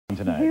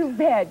Tonight. You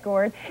bet,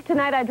 Gord.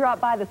 Tonight I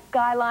dropped by the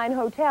Skyline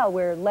Hotel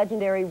where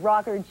legendary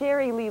rocker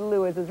Jerry Lee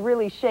Lewis is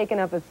really shaking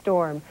up a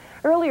storm.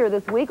 Earlier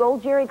this week,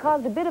 old Jerry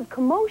caused a bit of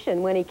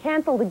commotion when he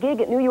canceled a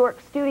gig at New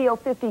York Studio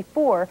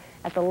 54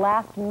 at the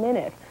last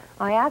minute.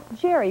 I asked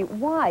Jerry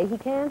why he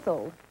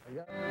canceled.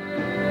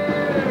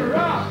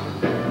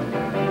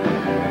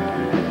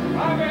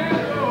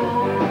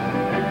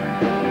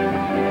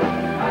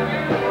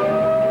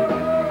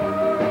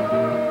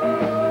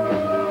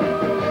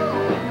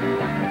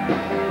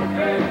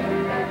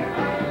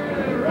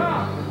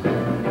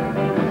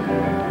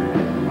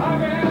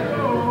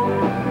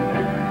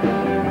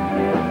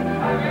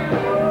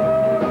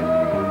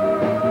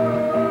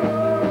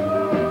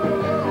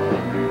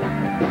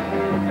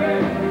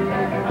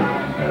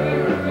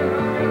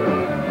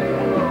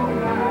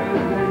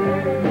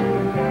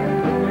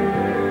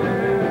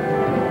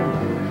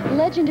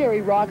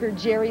 Legendary rocker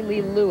Jerry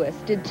Lee Lewis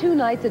did 2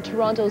 nights at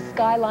Toronto's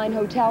Skyline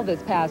Hotel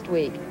this past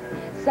week.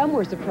 Some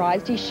were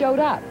surprised he showed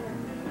up.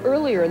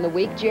 Earlier in the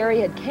week, Jerry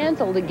had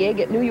canceled a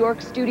gig at New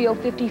York Studio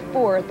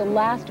 54 at the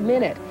last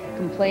minute,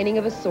 complaining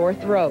of a sore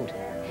throat.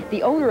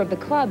 The owner of the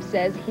club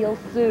says he'll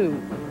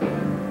sue.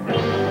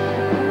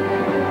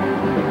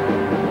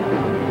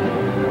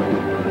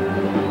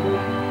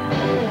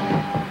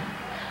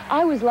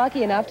 I was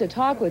lucky enough to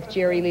talk with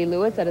Jerry Lee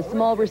Lewis at a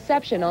small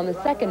reception on the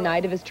second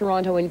night of his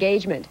Toronto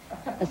engagement.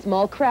 A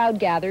small crowd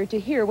gathered to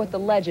hear what the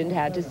legend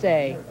had to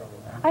say.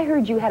 I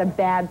heard you had a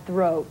bad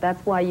throat.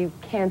 That's why you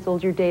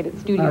canceled your date at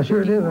Studio 54. I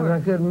sure did, but I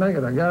couldn't make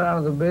it. I got out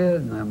of the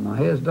bed, and my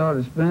head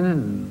started spinning,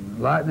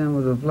 and lightning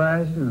was a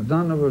flashing, and the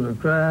thunder was a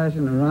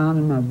crashing around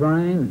in my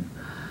brain. And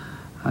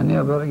I knew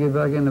I better get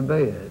back into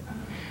bed.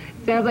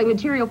 Sounds like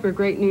material for a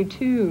great new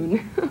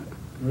tune.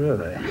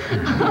 Really?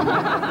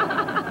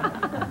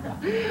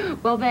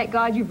 Well, thank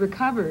God you've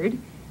recovered.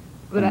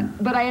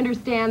 But I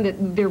understand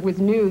that there was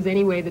news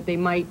anyway that they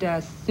might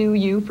sue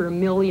you for $1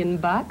 million.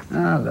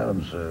 I'll let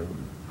them sue.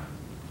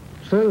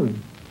 Sue?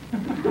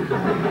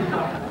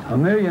 $1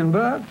 million?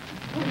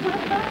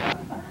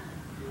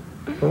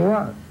 For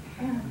what?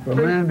 For a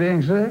man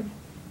being sick?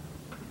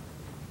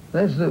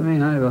 They sue me,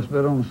 honey, if I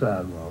spit on the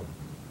sidewalk.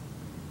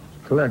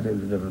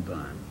 Collective's a different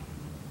thing.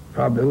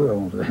 Probably will,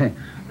 won't they?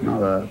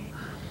 No,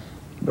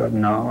 but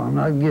no, I'm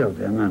not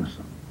guilty. I'm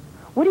innocent.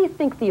 What do you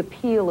think the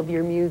appeal of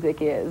your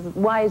music is?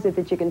 Why is it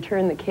that you can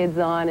turn the kids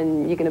on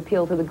and you can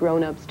appeal to the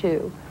grown-ups,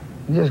 too?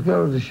 It just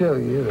goes to show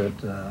you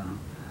that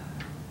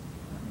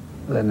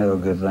they know a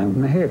good thing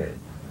when they hear it.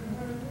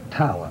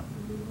 Talent.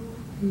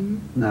 Mm-hmm.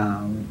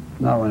 Now,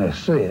 not when they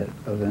see it,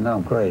 because they know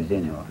I'm crazy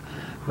anyway,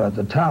 but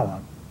the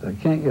talent, they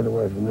can't get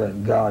away from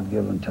that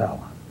God-given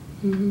talent.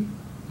 Mm-hmm.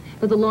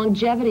 But the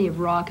longevity of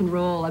rock and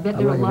roll, I bet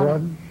there are a lot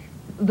of...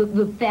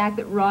 The fact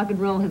that rock and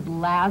roll has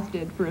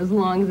lasted for as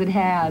long as it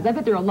has. I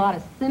bet there are a lot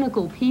of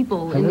cynical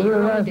people in the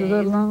early days.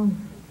 That long?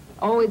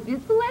 Oh,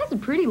 it's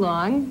lasted pretty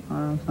long.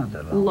 It's not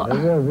that long. It's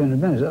never been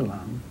that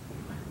long.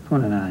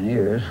 29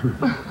 years.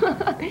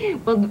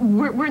 Well,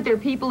 weren't there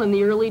people in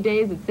the early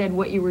days that said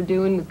what you were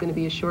doing was going to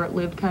be a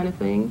short-lived kind of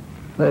thing?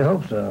 They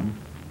hoped so.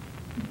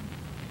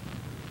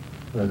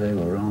 But they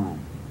were wrong.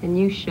 And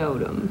you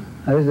showed them.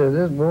 They said,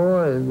 this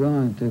boy is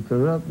going to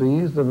corrupt the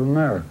youth of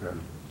America.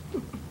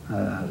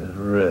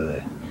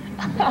 Really?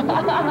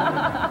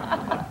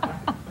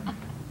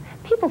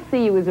 People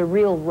see you as a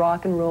real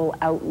rock and roll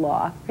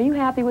outlaw. Are you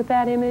happy with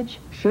that image?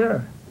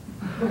 Sure.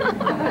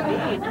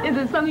 Is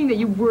it something that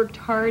you worked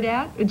hard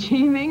at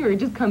achieving, or it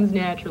just comes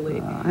naturally?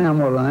 I am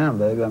what I am,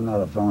 baby. I'm not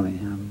a phony.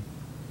 I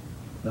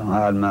don't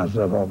hide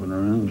myself off in a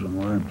room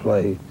somewhere and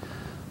play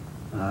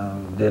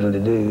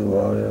diddly-do,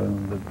 whatever,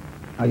 but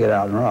I get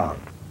out and rock.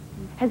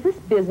 Has this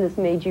business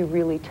made you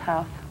really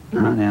tough?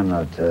 Honey, I'm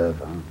not tough.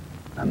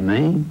 I'm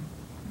mean.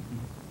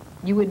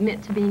 You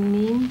admit to being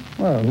mean?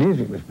 Well,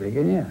 musically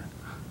speaking, yeah.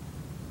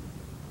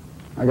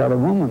 I got a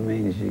woman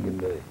mean as she can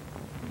be.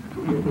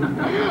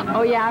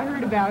 Oh, yeah, I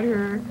heard about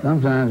her.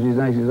 Sometimes you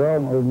think she's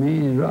almost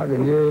mean as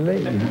rocking Jerry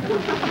Lee.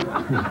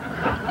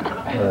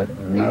 But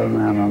no,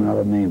 ma'am, I'm not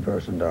a mean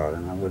person,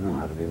 darling. I wouldn't know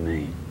how to be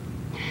mean.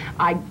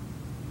 I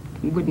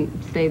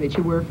wouldn't say that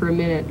you were for a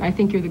minute. I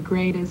think you're the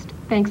greatest.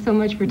 Thanks so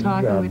much for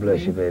talking with me. God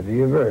bless you, baby.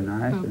 You're very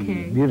nice.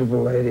 Okay. And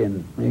beautiful lady,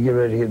 and when you get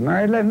ready to get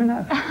married, let me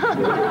know.